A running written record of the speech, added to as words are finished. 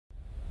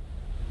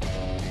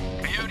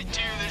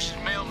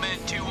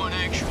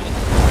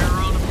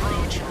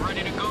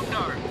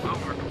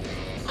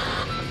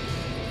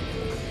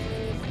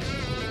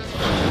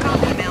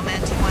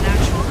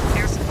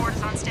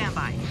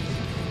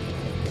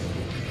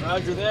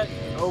Roger that.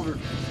 Over.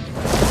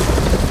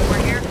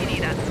 We're here if you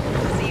need us.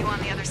 See you on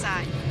the other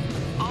side.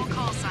 All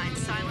call signs,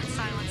 silence,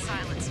 silence,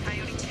 silence.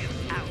 Coyote 2,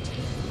 out.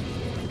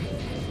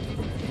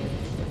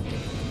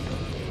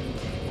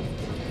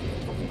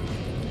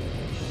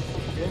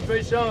 Game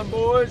face on,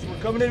 boys. We're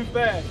coming in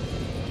fast.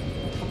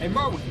 Hey,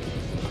 Merwin.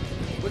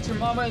 What's your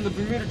mama and the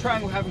Bermuda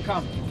Triangle have in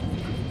common?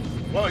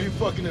 Why are you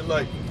fucking it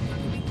like?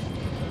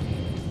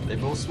 They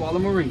both swallow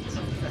Marines.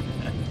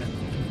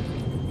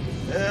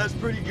 Yeah, that's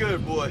pretty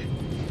good, boy.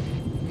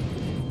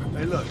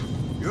 Hey, look.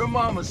 Your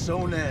mama's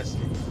so nasty.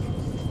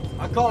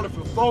 I called her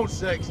for phone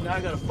sex, and now I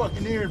got a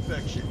fucking ear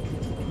infection.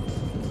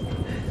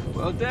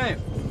 Well, damn.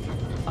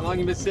 How long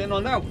you been sitting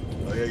on that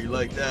one? Oh, yeah, you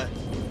like that?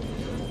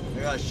 I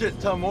got a shit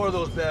ton more of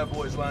those bad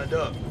boys lined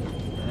up.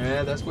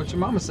 Yeah, that's what your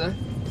mama said.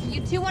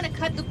 You two want to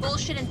cut the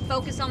bullshit and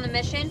focus on the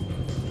mission?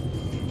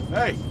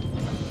 Hey,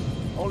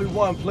 only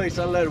one place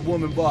I let a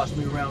woman boss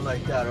me around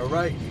like that, all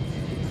right?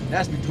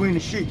 That's between the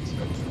sheets.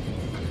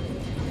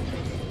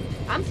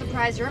 I'm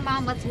surprised your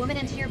mom lets women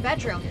into your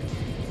bedroom.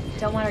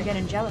 Don't want her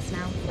getting jealous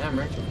now. Damn,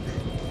 Rachel.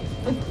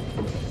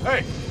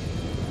 Hey,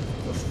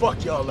 the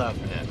fuck y'all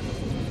laughing at?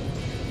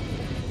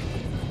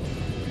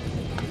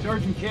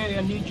 Sergeant K,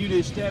 I need you to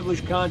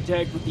establish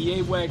contact with the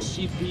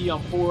AWACS CP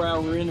on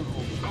 4-hour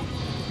intervals.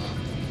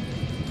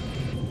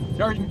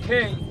 Sergeant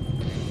K,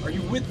 are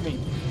you with me?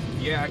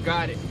 Yeah, I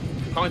got it.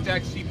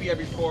 Contact CP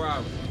every 4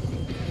 hours.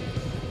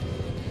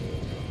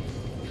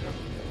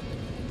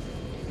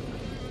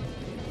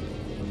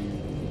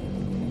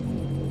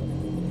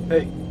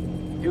 Hey,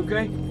 you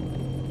okay?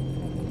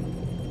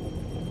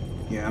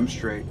 Yeah, I'm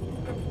straight.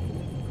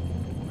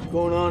 What's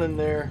going on in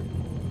there?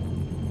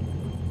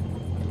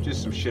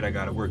 Just some shit I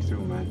gotta work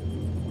through, man.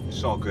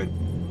 It's all good.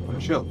 But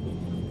chill.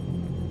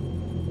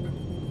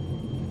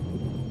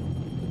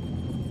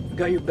 I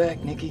got your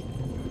back, Nikki.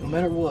 No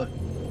matter what.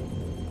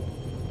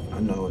 I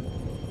know it.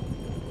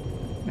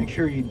 Make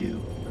sure you do.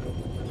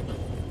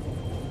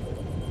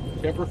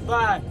 Semper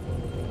Fi.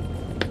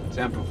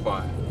 Semper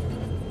Fi.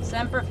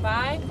 Semper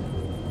Fi?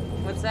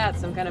 What's that,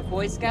 some kind of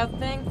Boy Scout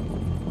thing?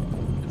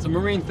 It's a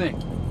Marine thing.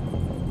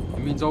 It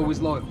means always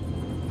loyal.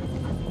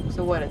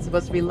 So what, it's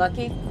supposed to be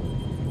lucky?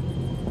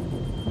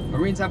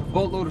 Marines have a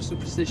boatload of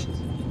superstitions.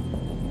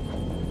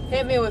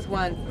 Hit me with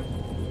one.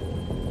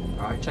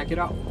 All right, check it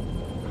out.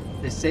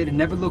 They say to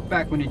never look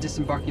back when you're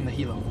disembarking the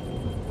helo.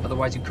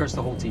 Otherwise, you curse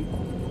the whole team.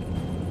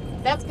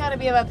 That's gotta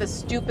be about the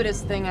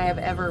stupidest thing I have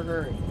ever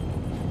heard.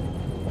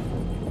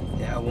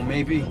 Yeah, well,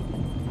 maybe.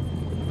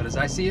 But as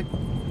I see it,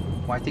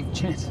 why take the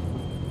chance?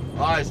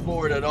 Eyes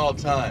forward at all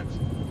times.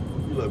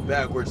 You look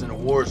backwards in a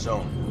war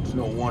zone. It's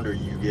no wonder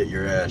you get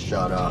your ass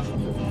shot off.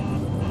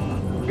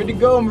 Good to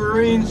go,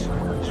 Marines.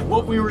 It's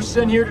what we were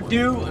sent here to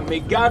do, and may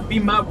God be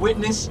my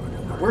witness.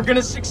 We're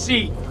gonna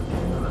succeed.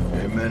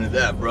 Amen to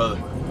that, brother.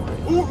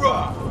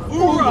 Hoorah!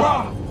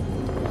 Hoorah!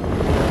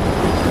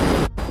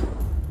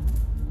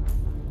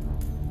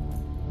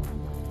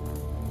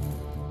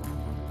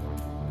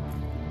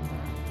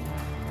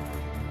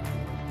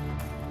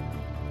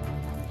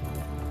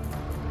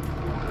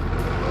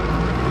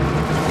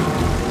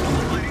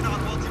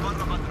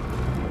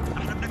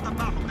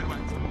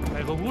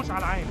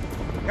 على العين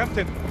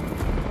كابتن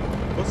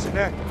بص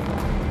هناك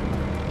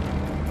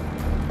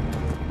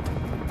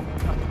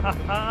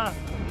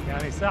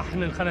يعني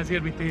صحن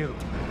الخنازير بيطيروا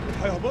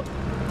هيهبط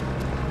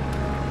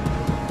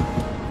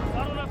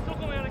قرروا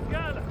نفسكم يا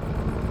رجاله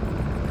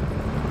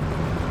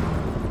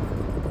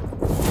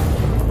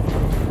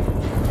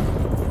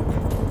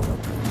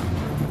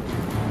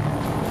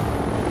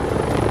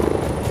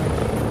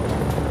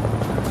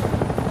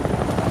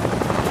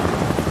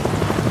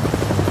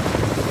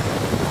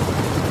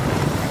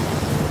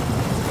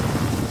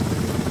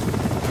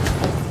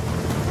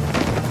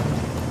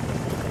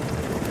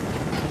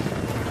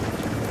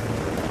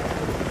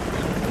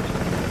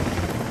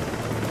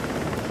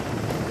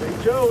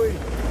Joey.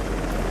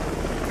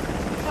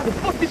 How the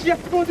fuck did you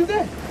have to go and do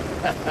that?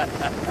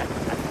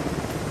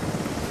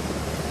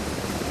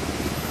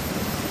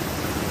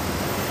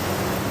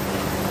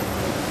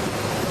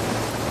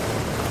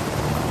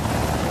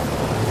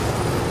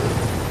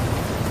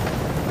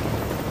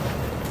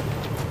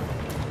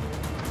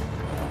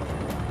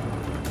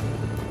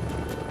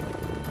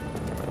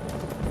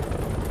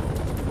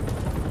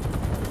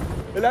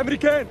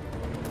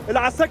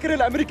 العساكر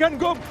الامريكان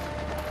جم.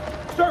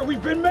 Sir,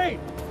 we've been made.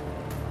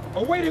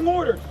 Awaiting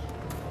orders.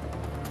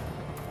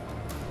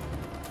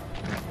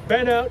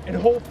 Fan out and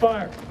hold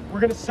fire. We're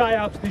gonna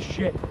psyops this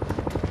shit.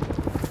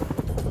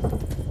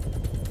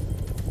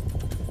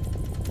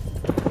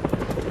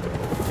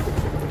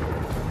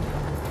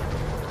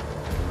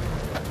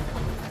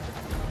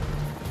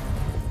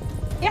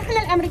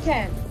 احنا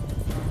الامريكان.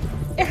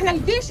 احنا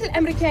الجيش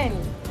الامريكاني.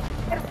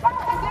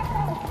 ارفعوا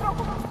ايديكم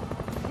وفوقكم.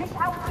 مش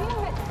عاوزين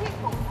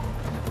نأذيكم.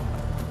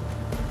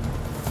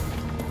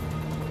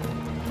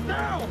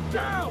 Down!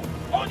 Down!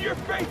 On your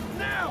face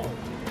now!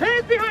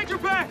 Hands behind your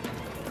back!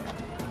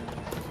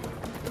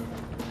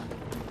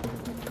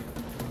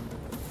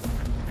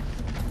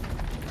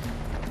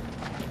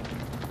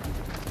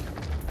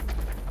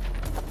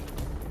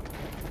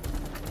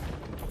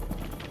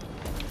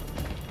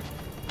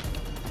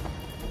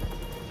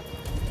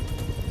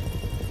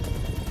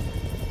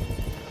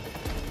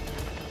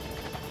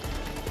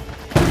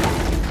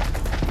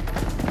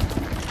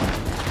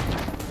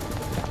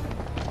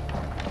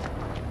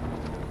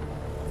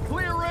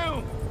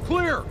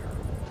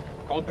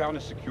 Compound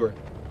is secure.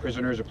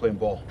 Prisoners are playing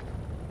ball.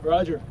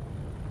 Roger.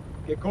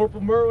 Get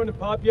Corporal Merwin to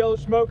pop yellow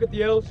smoke at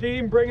the LC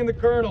and bring in the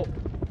Colonel.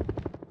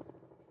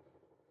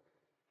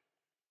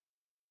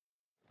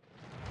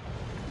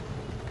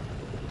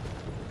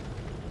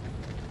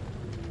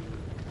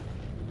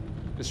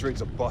 This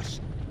raid's a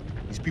bust.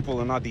 These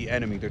people are not the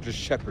enemy, they're just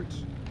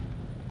shepherds.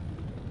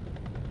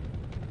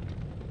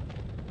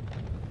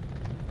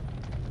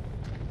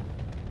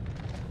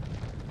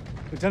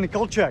 Lieutenant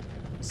Kolchak,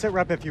 sit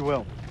rep if you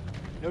will.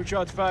 No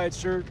shots fired,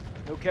 sir.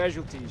 No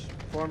casualties.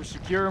 Farm is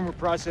secure and we're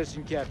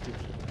processing captives.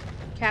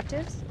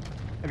 Captives?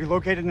 Have you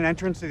located an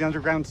entrance to the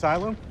underground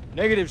silo?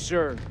 Negative,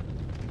 sir.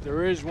 If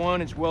there is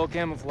one, it's well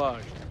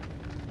camouflaged.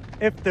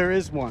 If there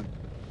is one.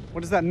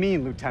 What does that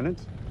mean,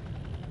 Lieutenant?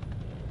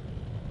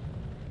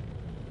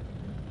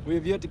 We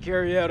have yet to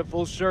carry out a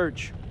full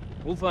search.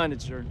 We'll find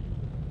it, sir.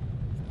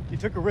 You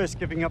took a risk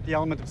giving up the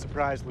element of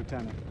surprise,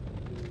 Lieutenant.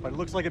 But it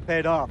looks like it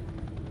paid off.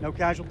 No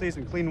casualties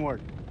and clean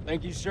work.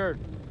 Thank you, sir.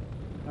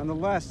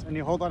 Nonetheless, any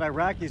holdout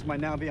Iraqis might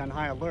now be on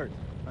high alert.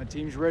 My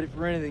team's ready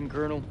for anything,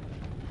 Colonel.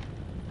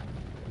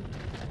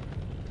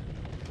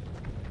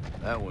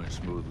 That went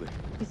smoothly.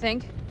 You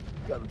think?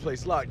 Got the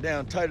place locked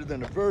down tighter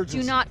than a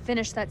virgin's. Do not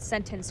finish that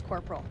sentence,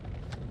 Corporal.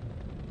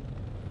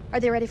 Are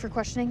they ready for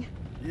questioning?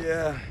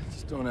 Yeah,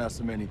 just don't ask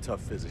them any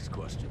tough physics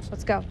questions.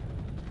 Let's go.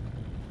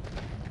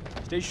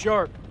 Stay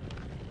sharp.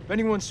 If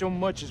anyone so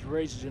much as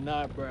raises an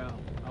eyebrow,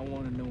 I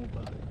want to know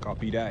about it.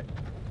 Copy that.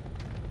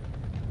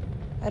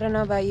 I don't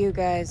know about you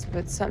guys,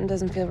 but something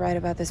doesn't feel right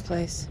about this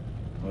place.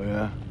 Oh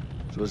yeah?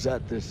 So is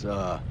that this,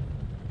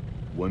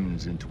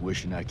 women's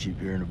intuition I keep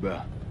hearing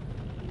about?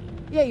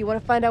 Yeah, you want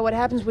to find out what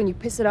happens when you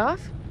piss it off?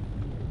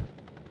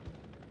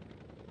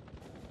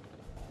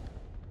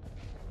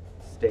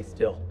 Stay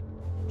still.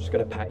 I'm just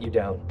gonna pat you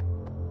down.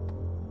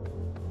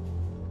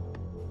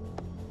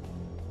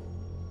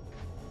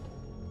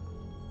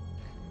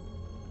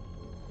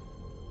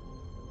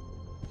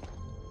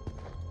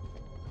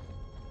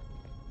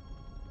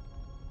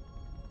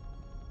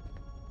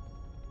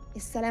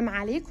 السلام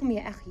عليكم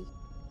يا أخي.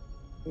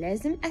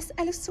 لازم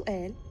أسأل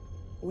السؤال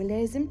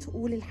ولازم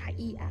تقول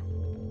الحقيقة.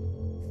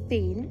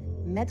 فين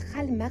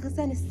مدخل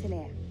مخزن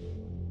السلاح؟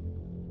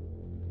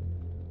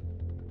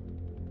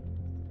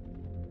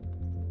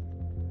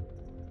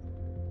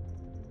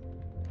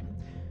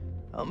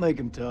 I'll make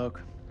him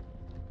talk.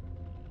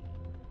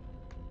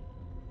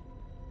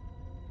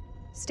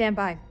 Stand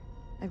by.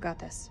 I've got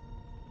this.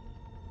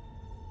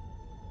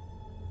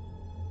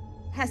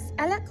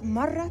 هسألك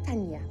مرة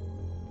تانية.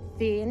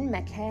 فين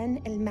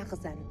مكان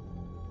المخزن؟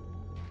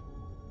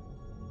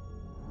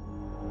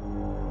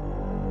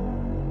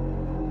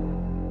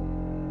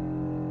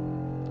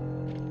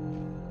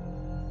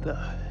 The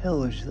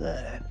hell is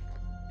that?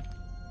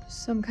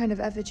 Some kind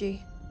of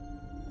effigy.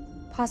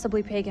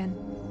 Possibly pagan.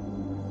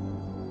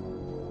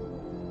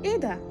 إيه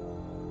ده؟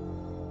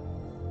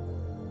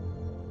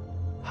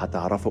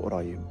 هتعرفوا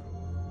قريب.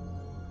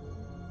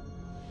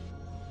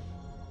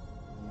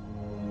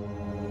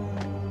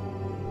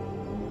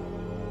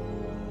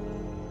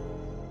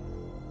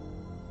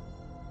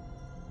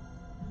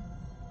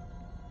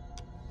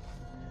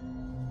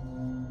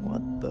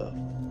 What the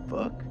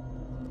fuck?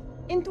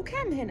 انتوا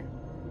كام هنا؟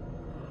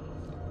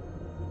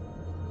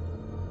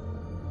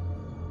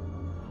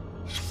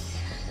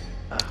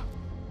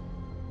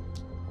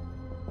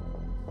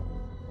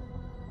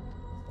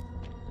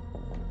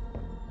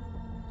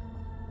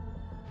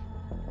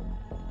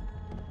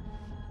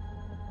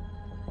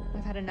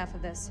 I've had enough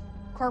of this.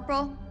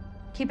 Corporal,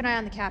 keep an eye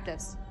on the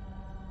captives.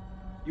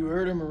 You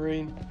heard her,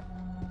 Marine.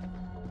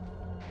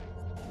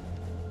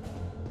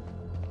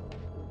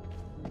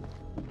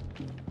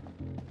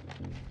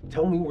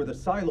 Tell me where the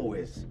silo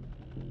is.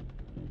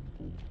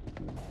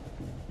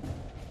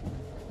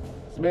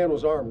 This man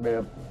was armed,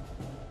 ma'am.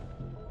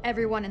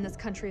 Everyone in this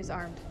country is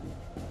armed.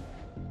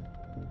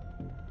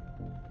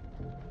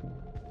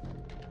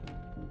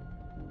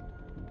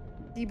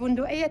 دي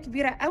بندقية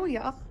كبيرة قوي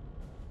يا أخ.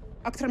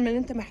 أكتر من اللي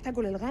أنت محتاجه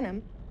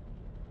للغنم.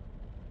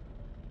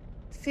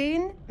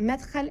 فين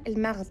مدخل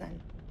المخزن؟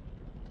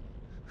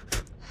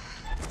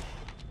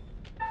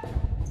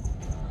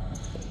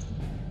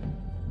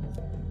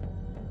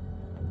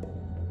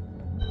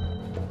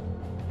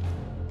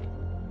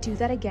 Do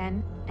that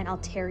again, and I'll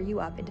tear you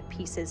up into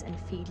pieces and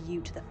feed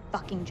you to the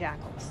fucking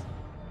jackals.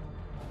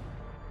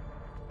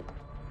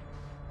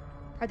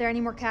 Are there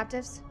any more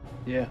captives?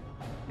 Yeah,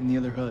 in the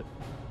other hut.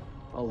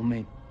 Follow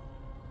me.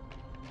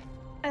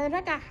 أنا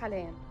راجع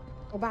حاليا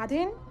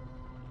وبعدين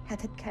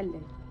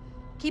هتتكلم.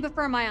 Keep a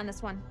firm eye on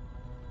this one.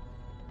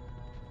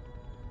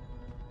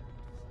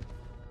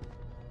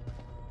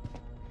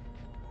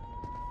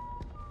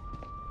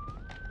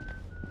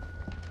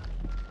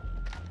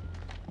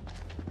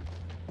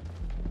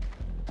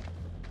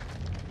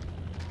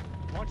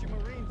 Want your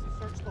Marines to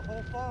search the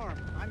whole farm.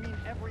 I mean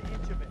every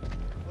inch of it.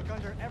 Look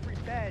under every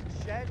bed,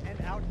 shed,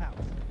 and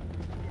outhouse.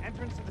 The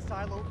entrance to the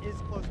silo is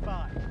close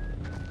by.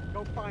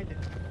 Go find it.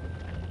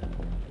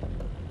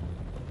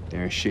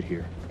 There's shit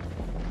here.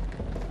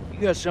 You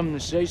got something to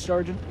say,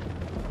 Sergeant?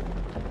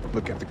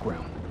 Look at the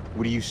ground.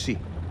 What do you see?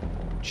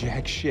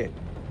 Jack shit.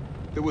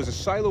 There was a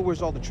silo,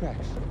 where's all the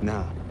tracks?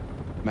 Nah.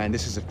 Man,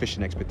 this is a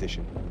fishing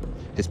expedition.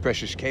 His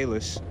precious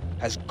Kalis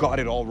has got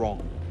it all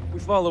wrong. We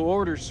follow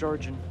orders,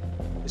 Sergeant.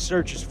 The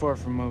search is far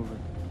from over.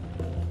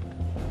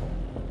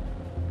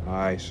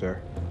 Aye,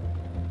 sir.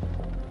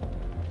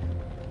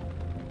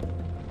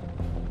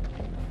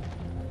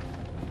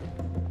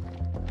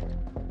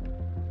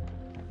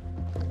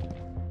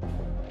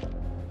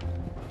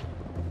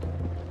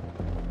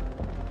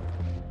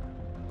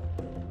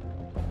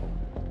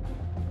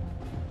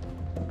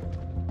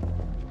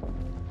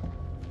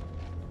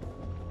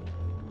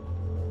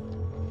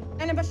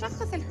 أنا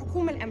بشخص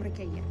الحكومة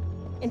الأمريكية.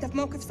 أنت في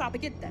موقف صعب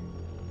جدا.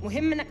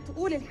 مهم إنك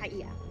تقول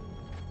الحقيقة.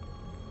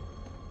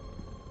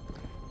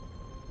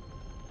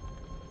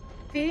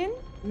 فين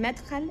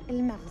مدخل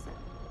المخزن؟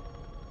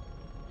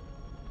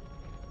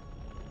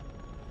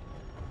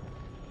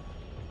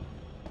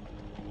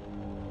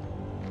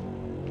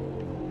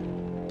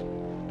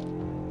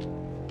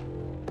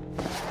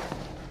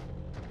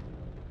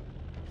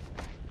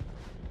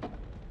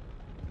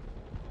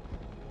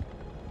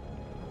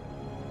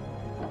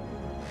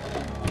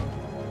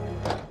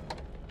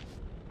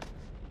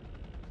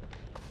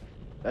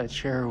 That's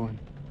heroin.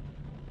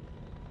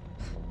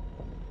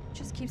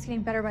 Just keeps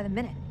getting better by the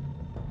minute.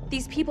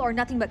 These people are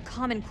nothing but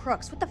common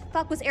crooks. What the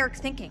fuck was Eric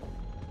thinking?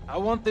 I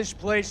want this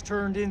place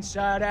turned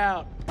inside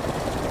out.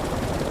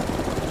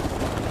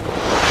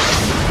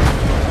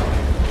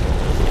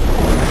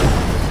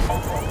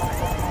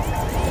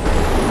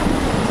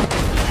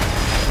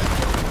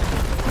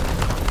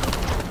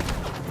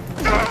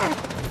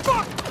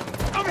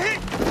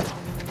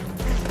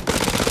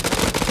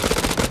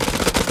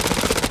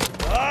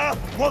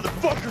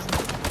 Motherfuckers!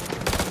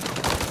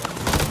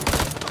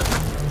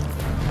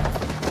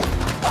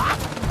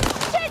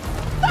 Shit!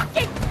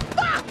 Fucking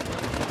fuck!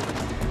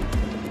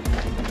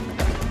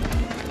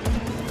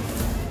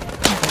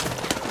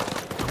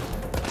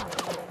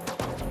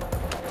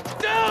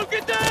 Down!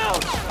 Get down!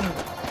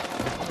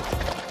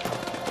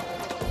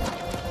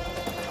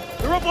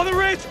 They're up on the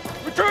ridge!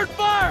 Return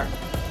fire!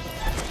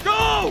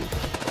 Go!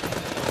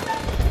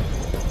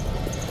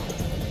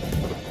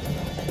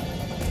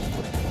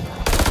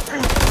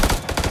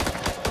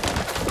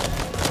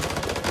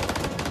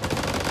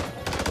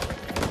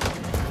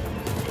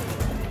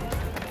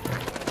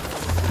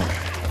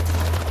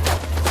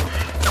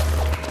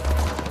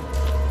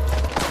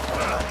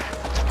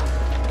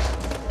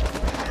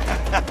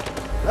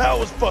 That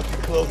was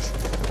fucking close.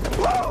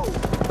 Whoa!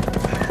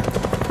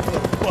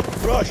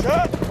 Fucking rush,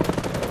 huh?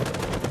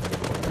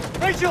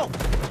 Rachel!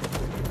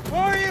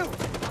 Where are you?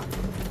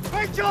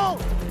 Rachel!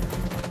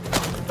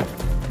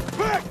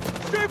 Back!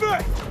 Stay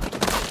back!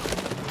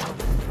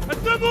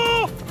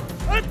 الدمو!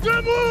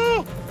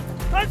 الدمو!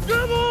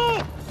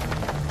 الدمو!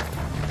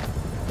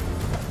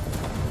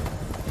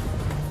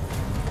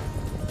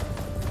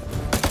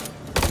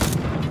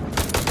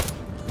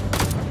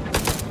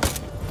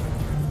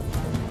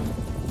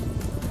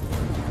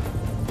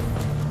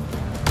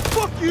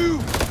 Fuck you!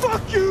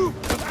 Fuck you!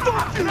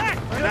 Fuck you!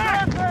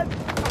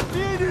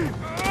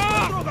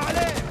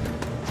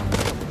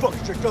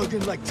 Fuckers are dug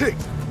in like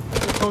ticks.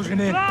 They're closing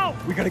in.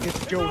 We gotta get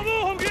to Joey.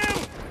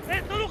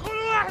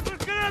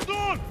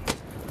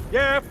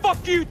 Yeah,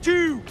 fuck you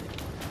too!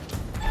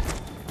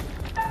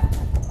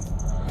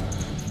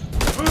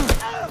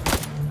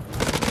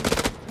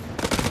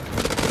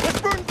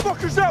 Let's burn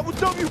fuckers out with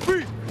WP!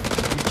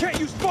 You can't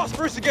use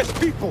phosphorus against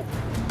people!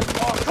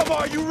 Oh, come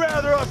on, you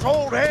rather us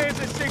hold hands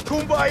and sing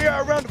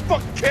Kumbaya around the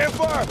fucking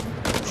campfire?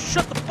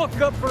 Shut the fuck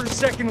up for a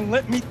second and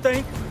let me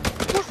think.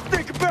 What you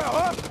think about,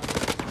 huh?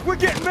 We're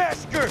getting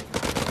massacred!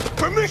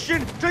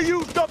 Permission to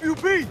use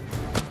WP!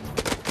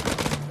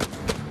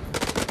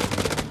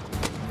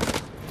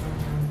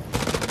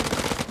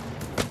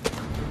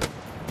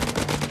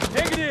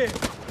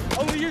 Negative!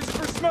 Only use it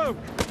for smoke.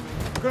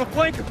 We're gonna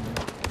flank him.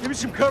 Give me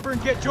some cover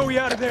and get Joey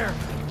out of there.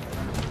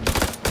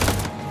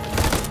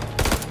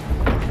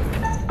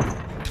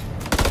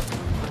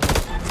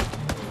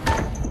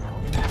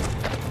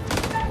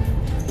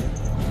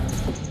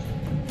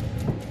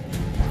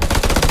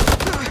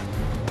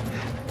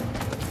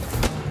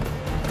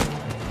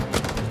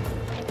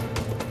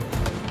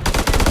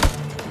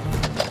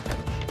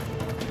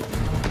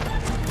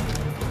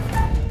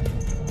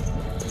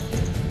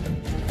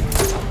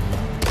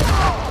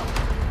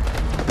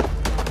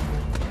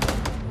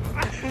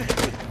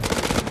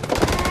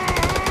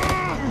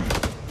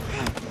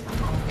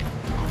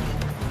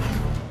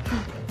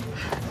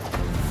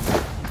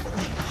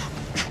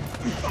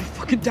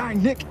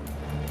 Dying, Nick.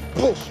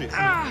 Bullshit.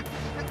 I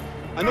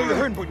know you're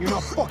hurting, but you're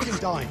not fucking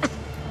dying.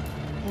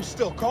 Hold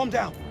still, calm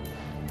down.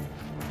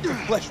 It's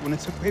flesh when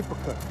it's a paper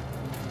cut.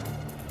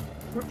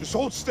 Just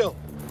hold still.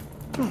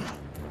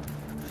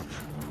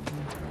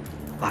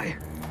 Liar.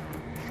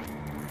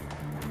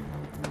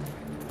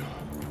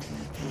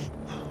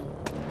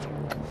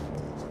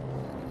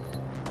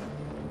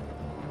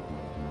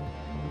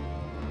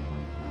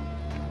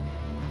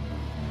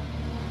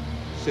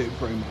 Say it,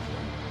 pray, my friend.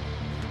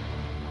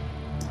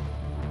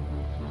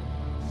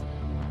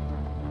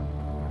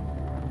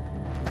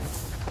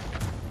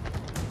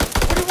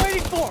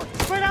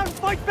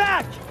 Fight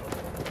back!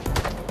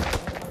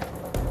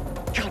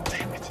 God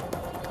damn it.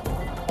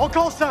 All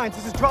call signs,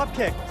 this is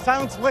Dropkick.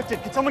 Silence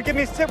lifted. Can someone give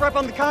me a sit rep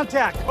on the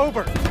contact?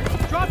 Over.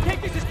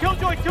 Dropkick, this is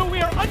Killjoy 2. We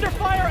are under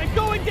fire and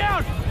going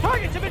down.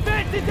 Targets have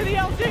advanced into the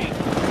LZ.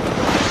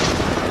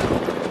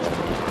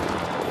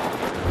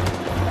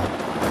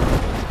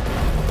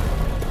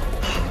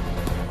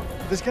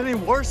 This get any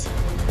worse?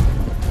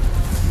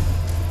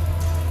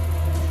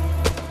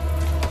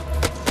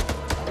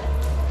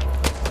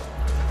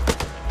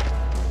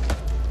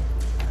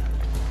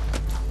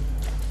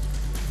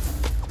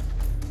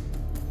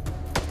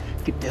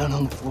 Get down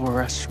on the floor,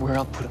 or I swear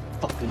I'll put a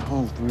fucking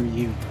hole through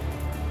you.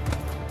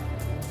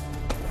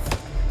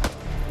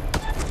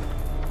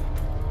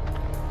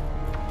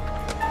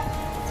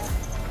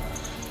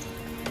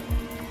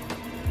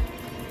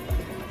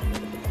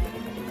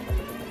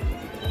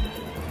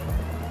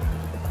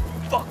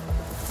 Fuck!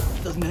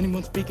 Doesn't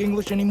anyone speak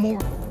English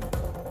anymore?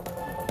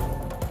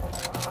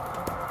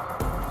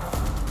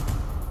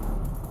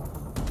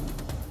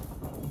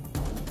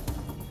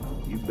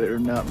 You better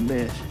not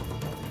miss.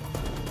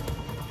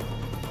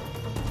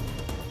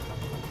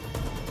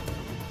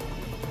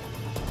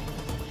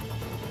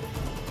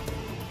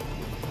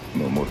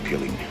 No more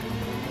killing.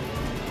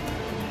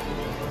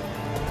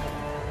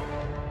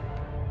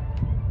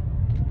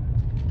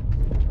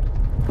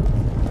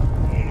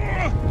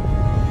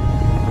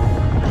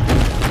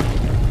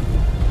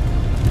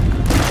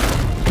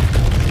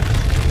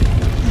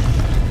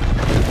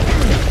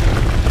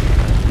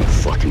 No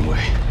fucking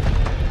way.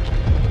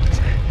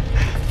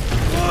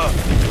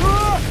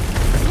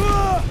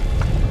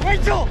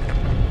 Rachel!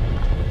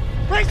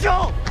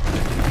 Rachel!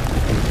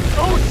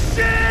 Oh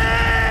shit!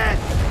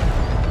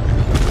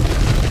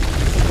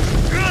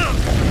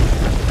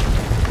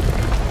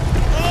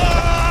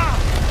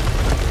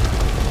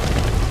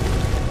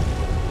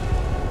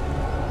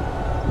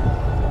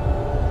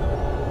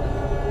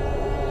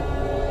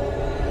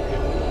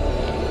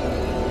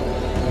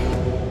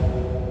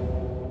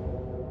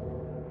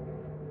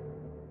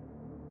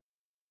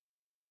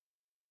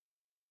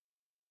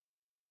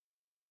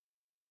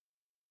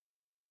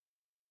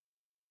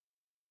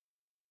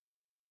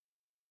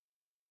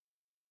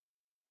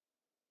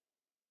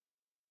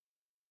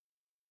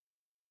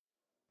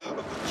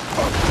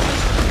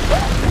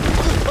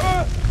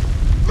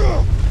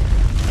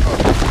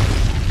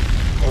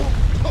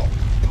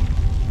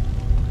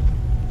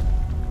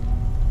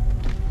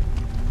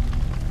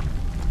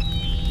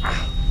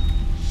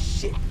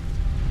 Shit.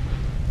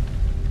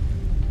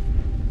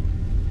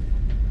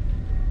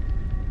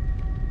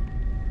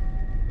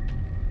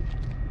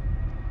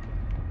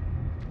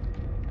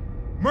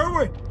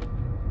 Merwin!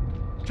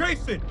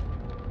 Jason!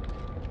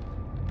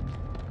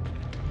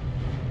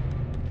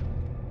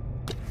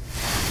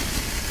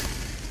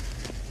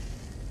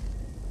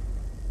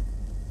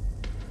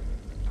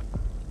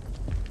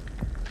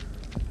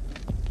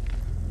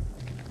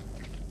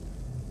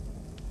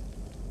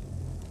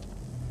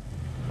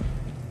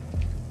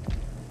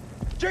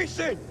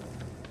 Jason!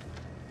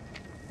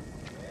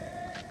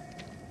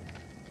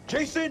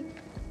 Jason!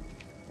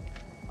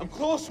 I'm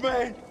close,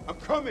 man. I'm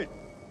coming.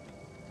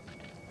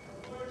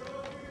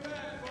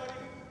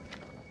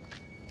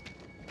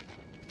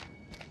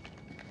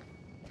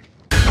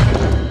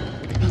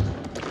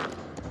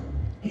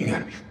 You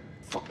gotta be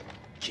fucking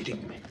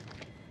kidding me.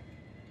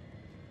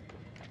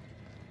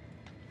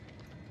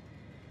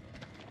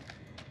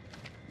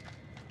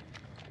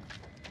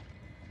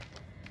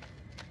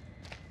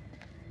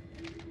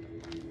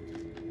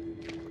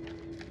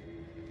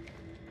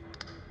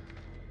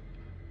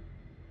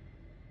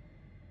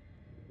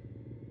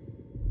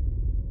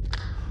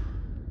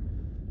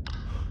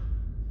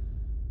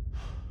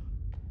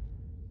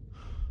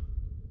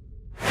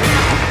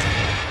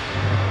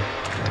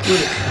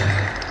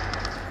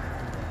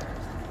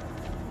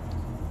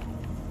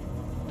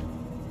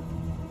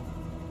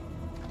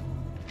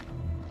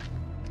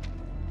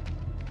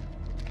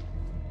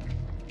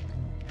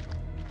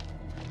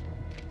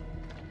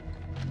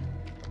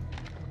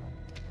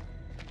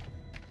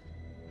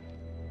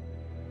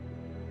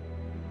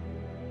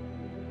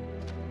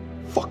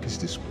 Fuck is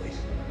this place?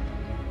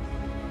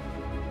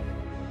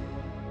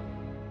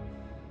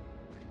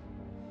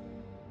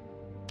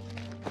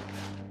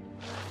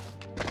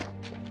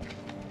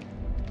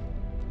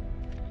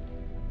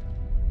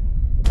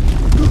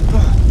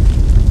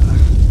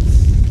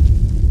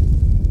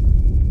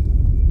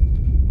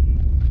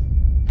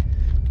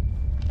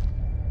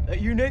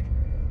 That you, Nick?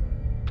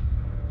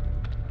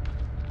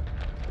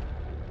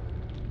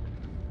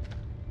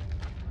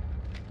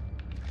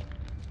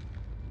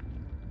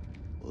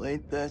 Well,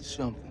 ain't that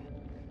something?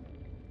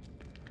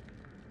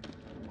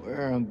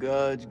 Where on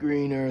God's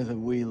green earth have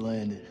we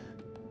landed?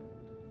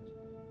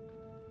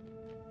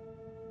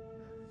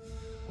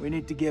 We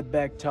need to get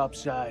back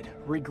topside,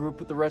 regroup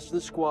with the rest of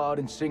the squad,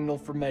 and signal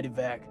for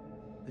medevac.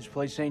 This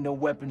place ain't no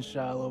weapons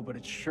silo, but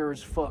it's sure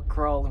as fuck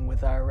crawling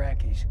with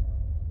Iraqis.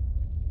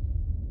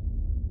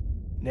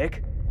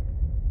 Nick?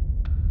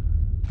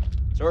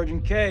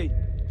 Sergeant K,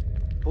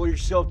 pull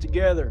yourself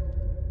together.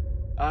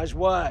 Eyes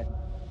wide.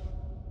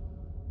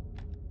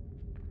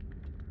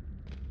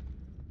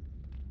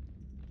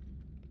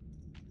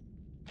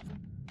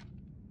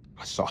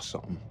 I saw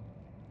something.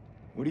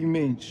 What do you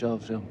mean, saw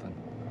something?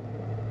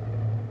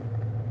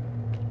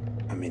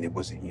 I mean, it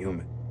wasn't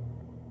human.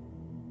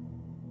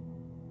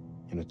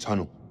 In a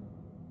tunnel.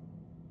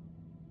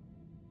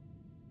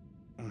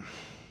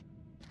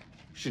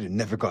 Should have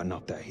never gotten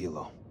up that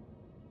helo.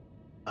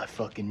 I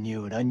fucking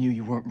knew it. I knew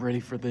you weren't ready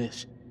for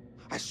this.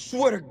 I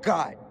swear to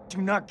God! Do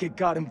not get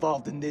God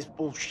involved in this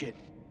bullshit.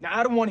 Now,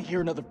 I don't want to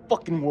hear another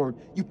fucking word.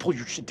 You pull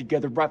your shit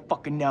together right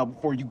fucking now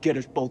before you get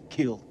us both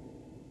killed.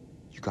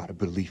 You gotta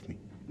believe me.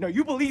 No,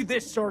 you believe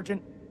this,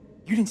 Sergeant.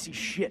 You didn't see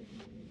shit.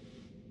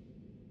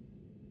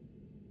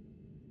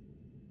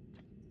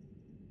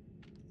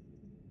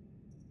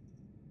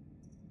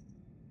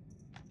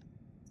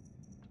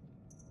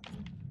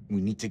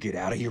 We need to get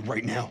out of here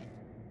right now.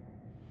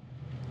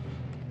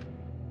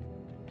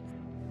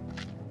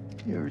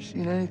 You ever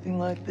seen anything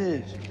like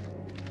this?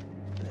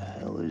 What the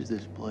hell is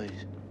this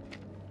place?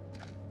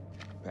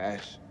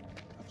 Pass.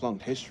 I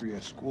flunked history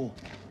at school.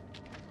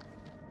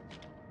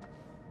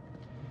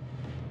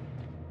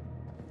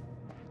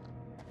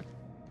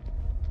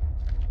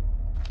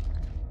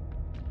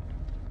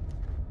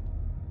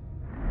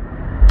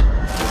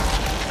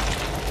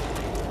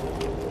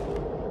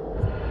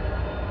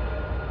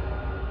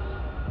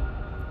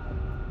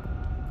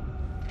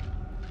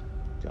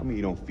 Tell me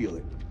you don't feel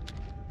it.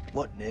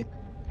 What, Nick?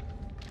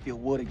 Feel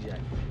what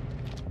exactly?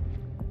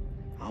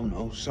 I don't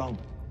know, some.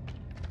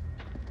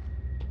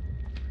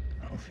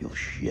 I don't feel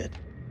shit.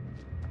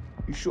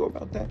 You sure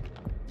about that?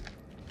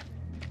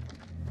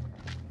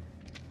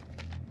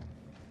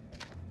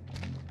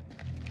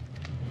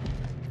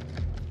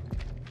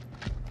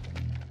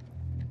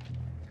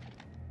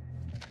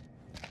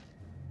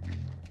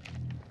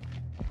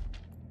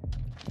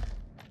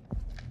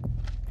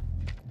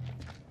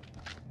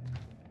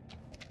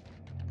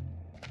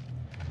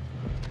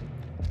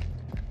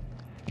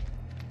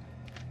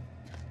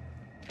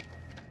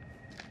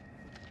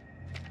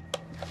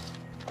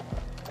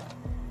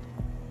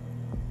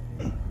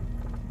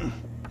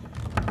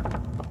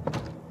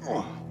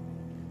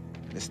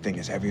 This thing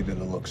is heavier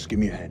than it looks. Give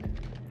me a hand.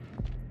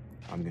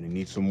 I'm gonna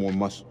need some more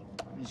muscle.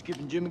 You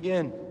skipping Jim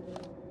again?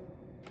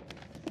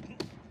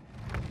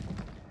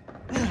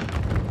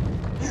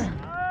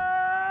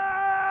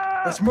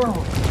 That's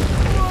Merwin.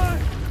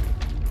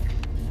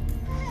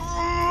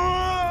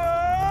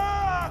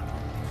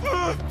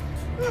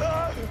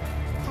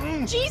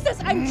 Jesus,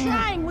 I'm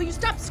trying! Will you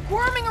stop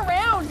squirming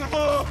around?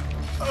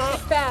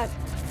 It's bad.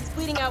 He's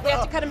bleeding out. We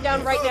have to cut him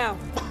down right now.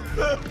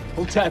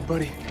 Hold tight,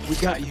 buddy. We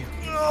got you.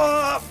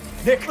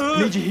 Nick,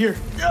 I need you here.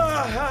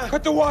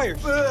 Cut the wires!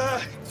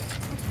 Oh,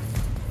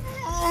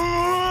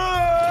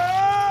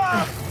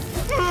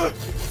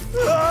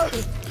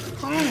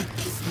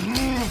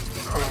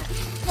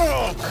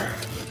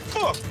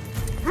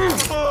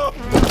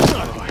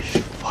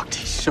 he's fucked.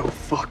 He's so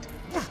fucked.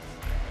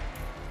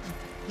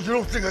 You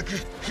don't think I can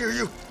hear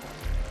you?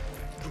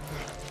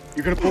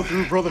 You're gonna pull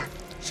through, brother.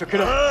 Suck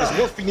it up. There's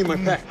morphine in my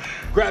pack.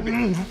 Grab it.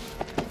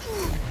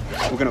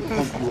 We're gonna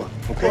pump you up,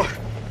 okay?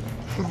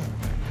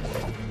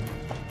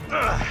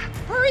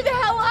 Hurry the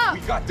hell up!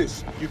 We got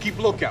this. You keep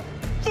lookout.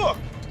 Fuck!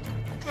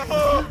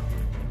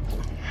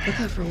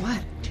 Lookout for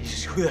what?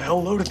 Jesus, who the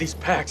hell loaded these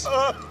packs?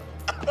 What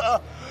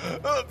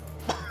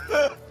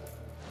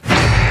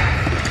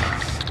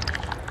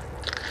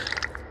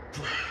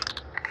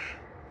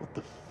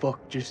the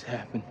fuck just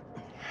happened?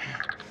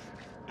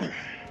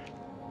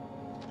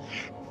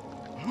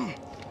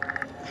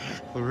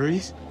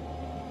 Clarice?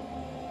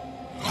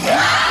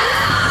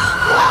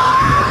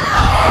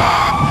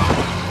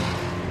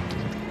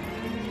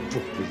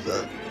 What was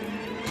that?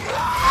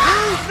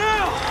 Move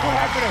now! What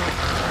happened?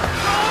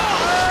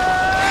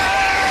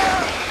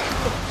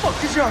 What the fuck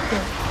is out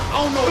there? I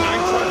don't know, I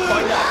ain't trying to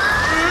find out.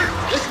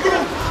 Let's go!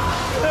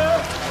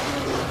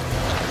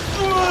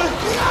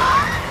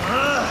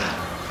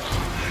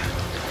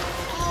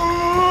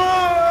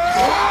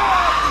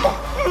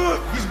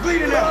 He's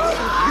bleeding out.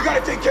 You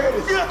gotta take care of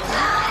this.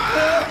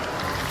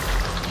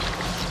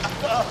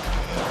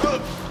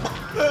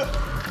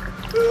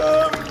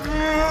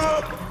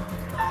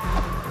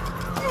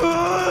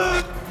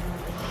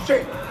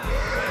 Shit.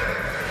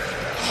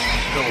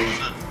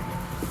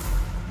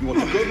 You want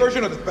the good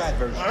version or the bad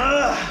version?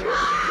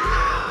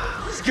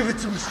 Just give it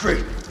to me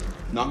straight.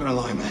 Not gonna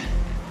lie, man.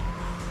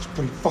 It's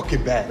pretty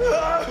fucking bad.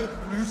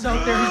 Who's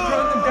out there? He's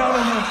driving them down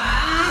on us.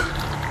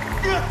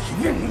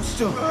 He ain't no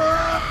still.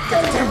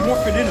 Got the damn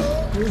morphine in him.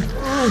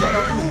 Shut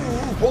up.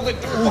 Hold it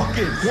the fuck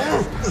in.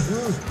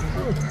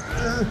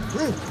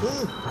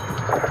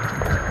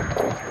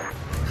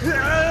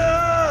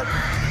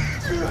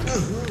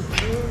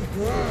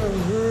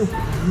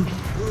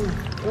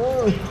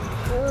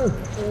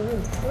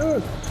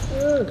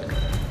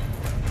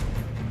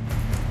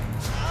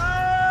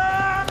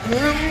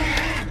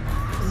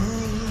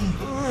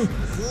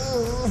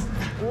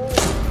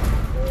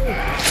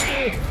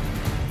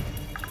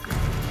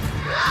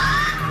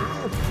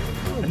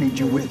 I need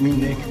you with me,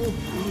 Nick.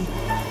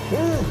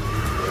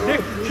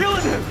 Nick,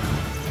 killing him!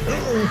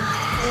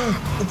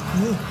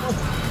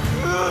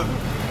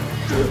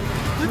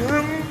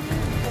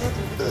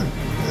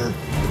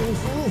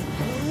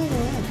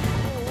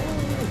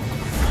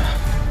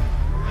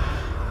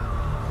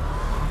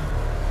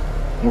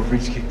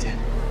 Morphine's kicked in.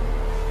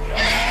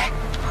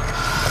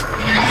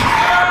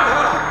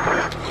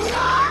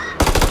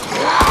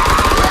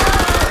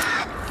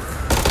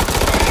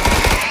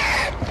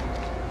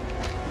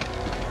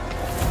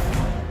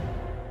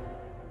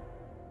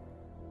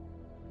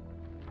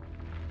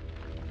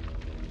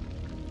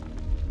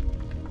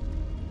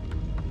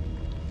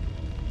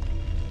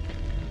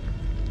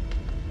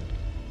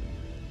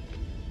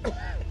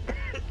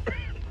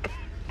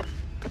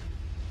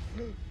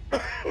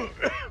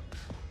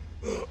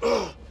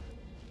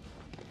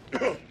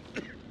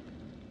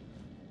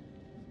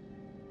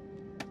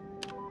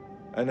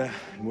 أنا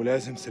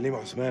الملازم سليم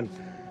عثمان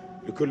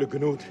لكل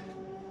الجنود.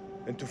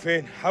 أنتوا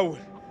فين؟ حول.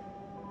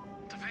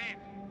 أنت فين؟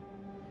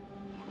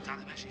 البتاع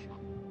ده ماشي؟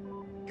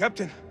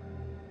 كابتن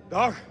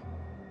دار،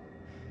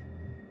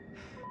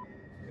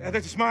 قادر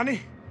تسمعني؟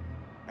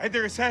 عد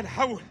الرسالة.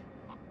 حول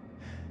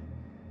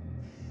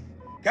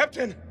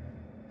كابتن.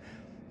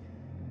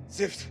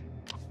 زفت.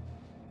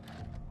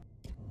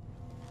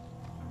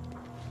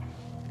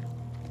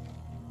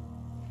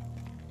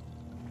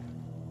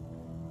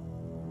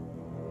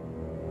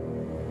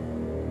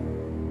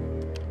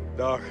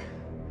 دار،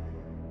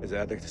 إذا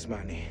قادر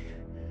تسمعني،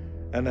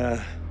 أنا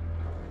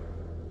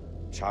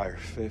مش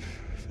عارف،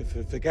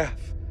 في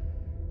كهف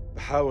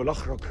بحاول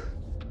أخرج.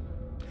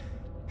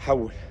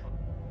 حول.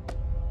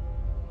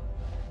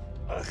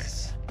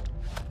 أخس.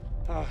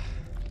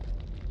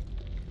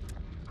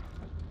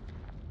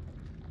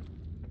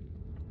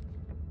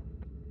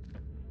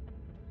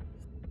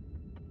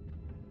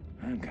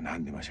 كان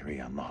عندي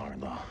مشاريع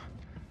النهارده،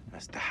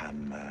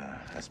 استحمى،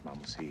 اسمع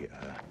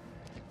موسيقى،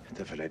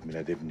 احتفل عيد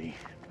ميلاد ابني،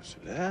 بس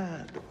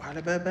لا دقوا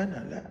على باب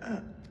انا.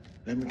 لا،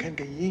 لما كان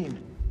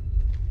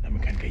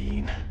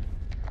جايين.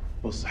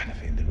 بص احنا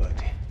فين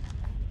دلوقتي؟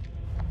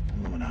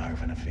 والله ما انا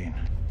عارف انا فين.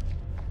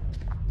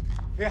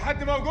 في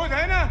حد موجود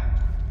هنا؟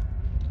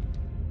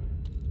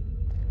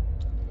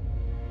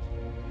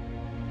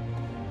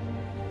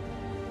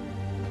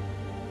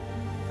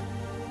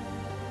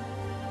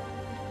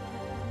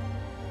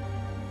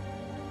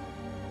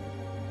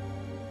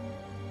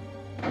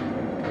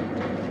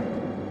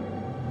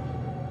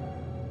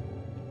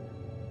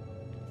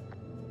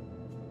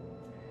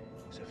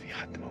 إذا في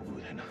حد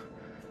موجود هنا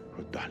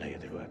رد عليا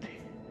دلوقتي.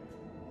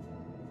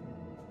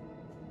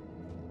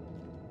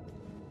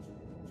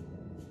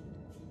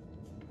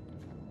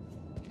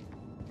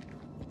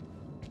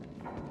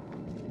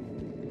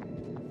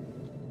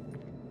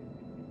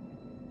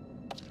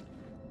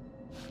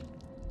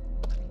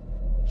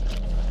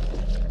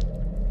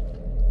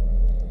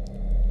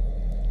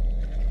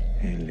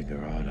 ايه اللي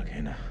جرالك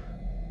هنا؟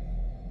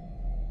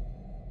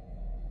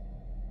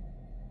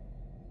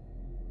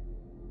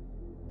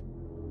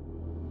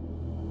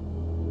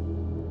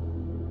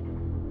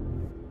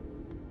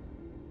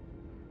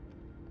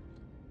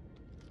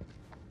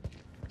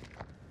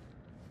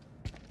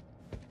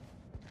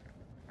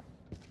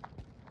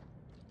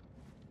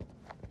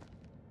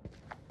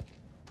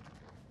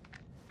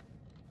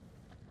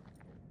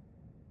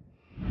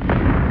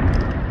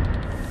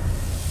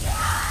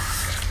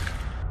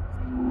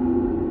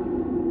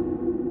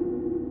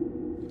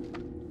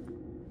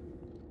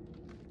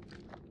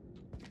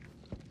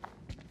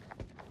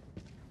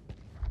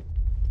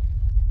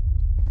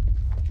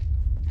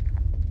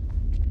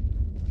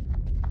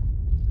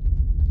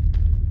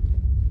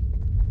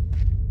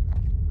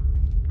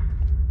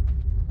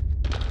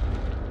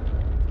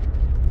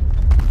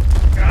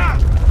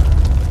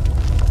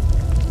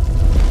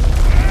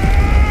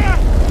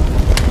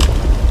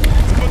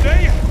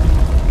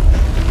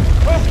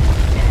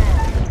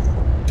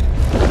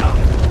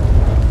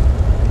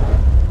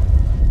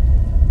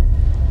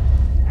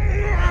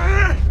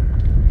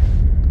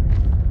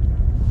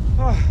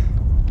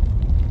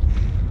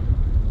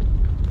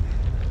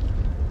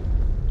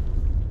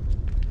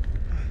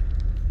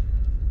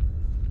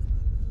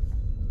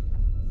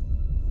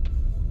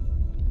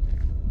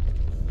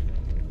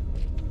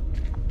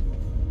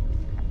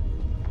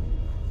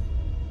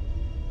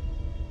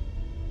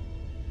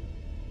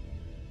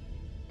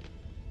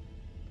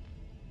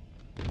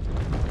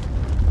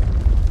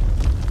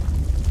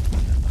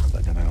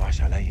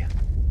 عليا.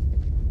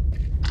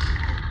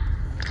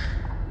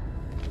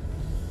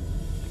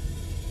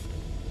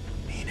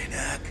 مين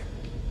هناك؟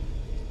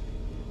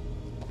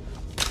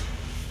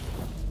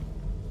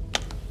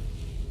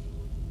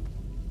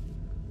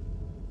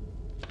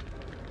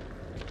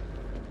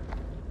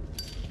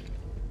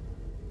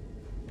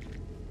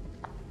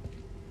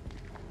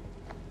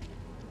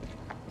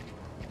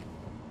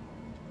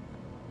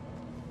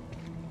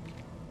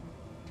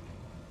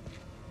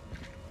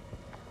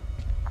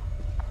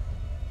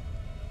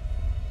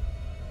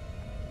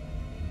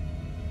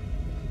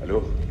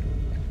 الو.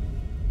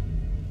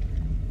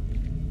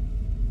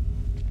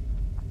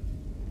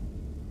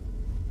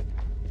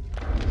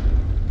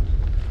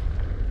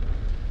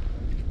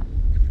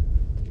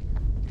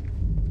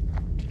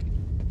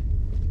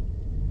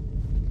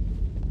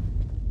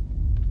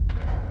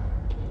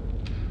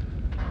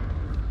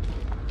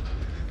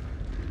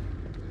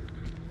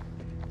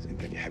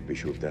 يحب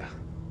يشوف ده.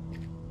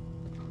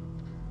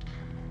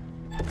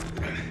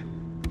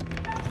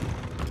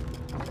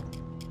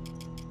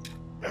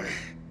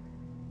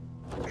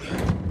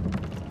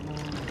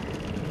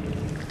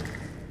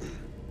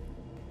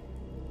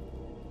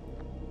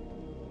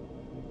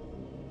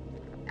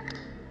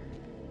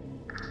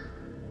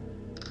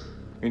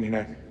 مين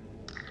هناك؟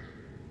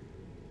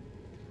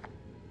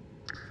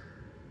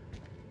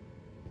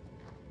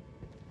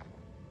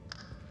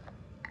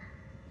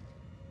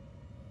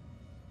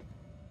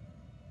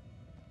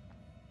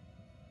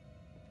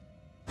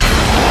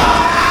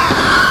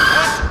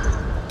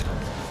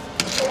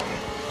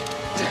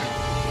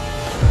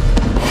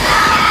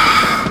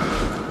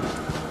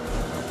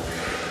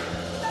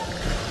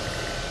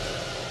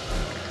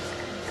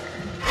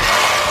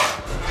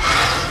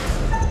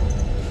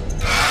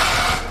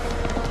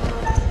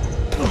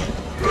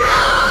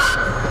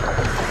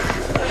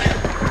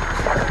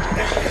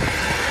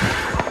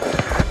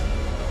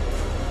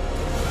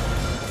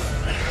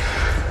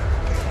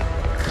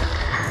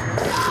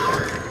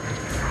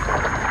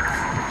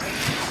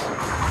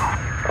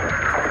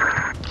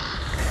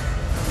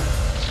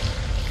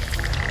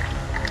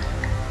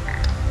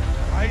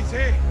 عايز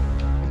ايه؟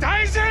 انت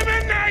عايز ايه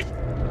مني؟